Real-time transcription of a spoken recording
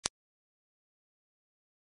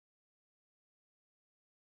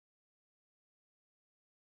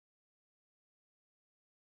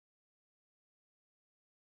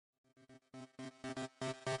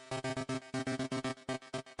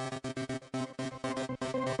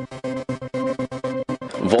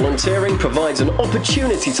Volunteering provides an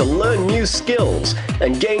opportunity to learn new skills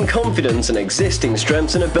and gain confidence in existing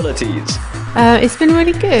strengths and abilities. It's been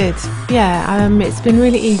really good, yeah. It's been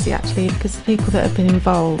really easy actually, because the people that have been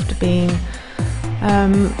involved have been,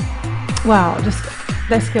 just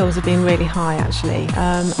their skills have been really high actually,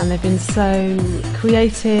 and they've been so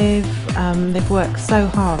creative, they've worked so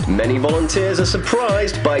hard. Many volunteers are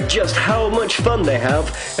surprised by just how much fun they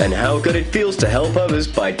have and how good it feels to help others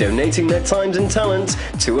by donating their times and talents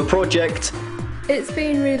to a project. It's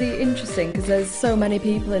been really interesting because there's so many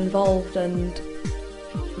people involved and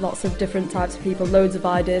lots of different types of people, loads of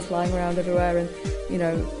ideas flying around everywhere, and you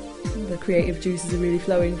know, the creative juices are really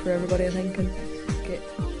flowing for everybody, I think, and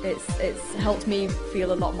it's helped me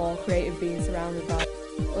feel a lot more creative being surrounded by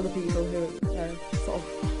other people who are sort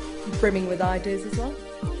of brimming with ideas as well.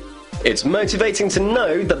 It's motivating to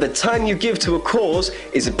know that the time you give to a cause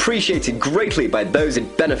is appreciated greatly by those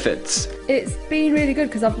it benefits. It's been really good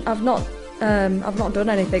because I've not done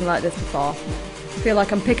anything like this before. I feel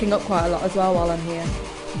like I'm picking up quite a lot as well while I'm here.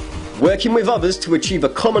 Working with others to achieve a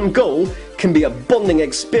common goal can be a bonding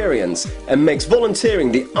experience and makes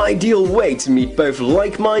volunteering the ideal way to meet both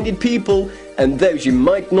like-minded people and those you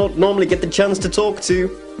might not normally get the chance to talk to.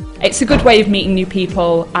 It's a good way of meeting new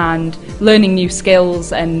people and learning new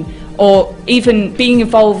skills, or even being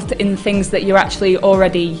involved in things that you're actually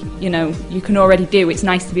already, you can already do. It's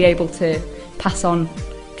nice to be able to pass on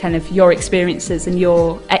kind of your experiences and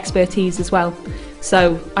your expertise as well.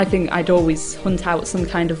 So I think I'd always hunt out some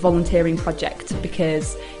kind of volunteering project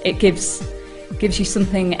because it gives you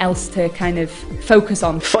something else to kind of focus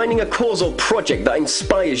on. Finding a cause or project that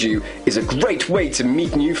inspires you is a great way to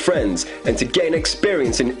meet new friends and to gain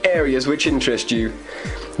experience in areas which interest you.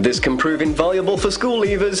 This can prove invaluable for school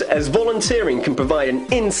leavers, as volunteering can provide an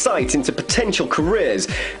insight into potential careers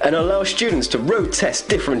and allow students to road test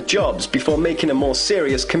different jobs before making a more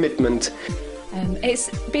serious commitment. It's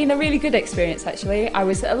been a really good experience actually. I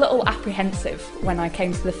was a little apprehensive when I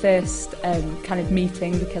came to the first kind of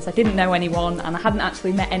meeting because I didn't know anyone and I hadn't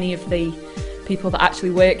actually met any of the people that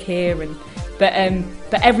actually work here,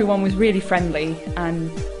 but everyone was really friendly,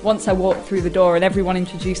 and once I walked through the door and everyone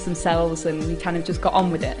introduced themselves and we kind of just got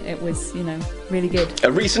on with it, it was, really good.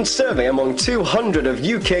 A recent survey among 200 of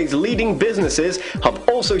UK's leading businesses have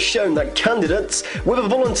also shown that candidates with a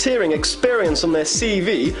volunteering experience on their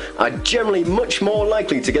CV are generally much more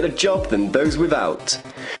likely to get a job than those without.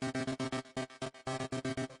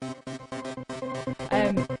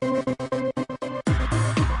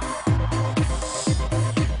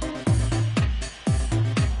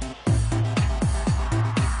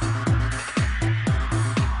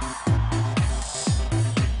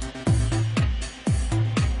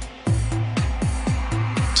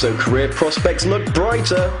 So career prospects look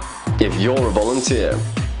brighter if you're a volunteer.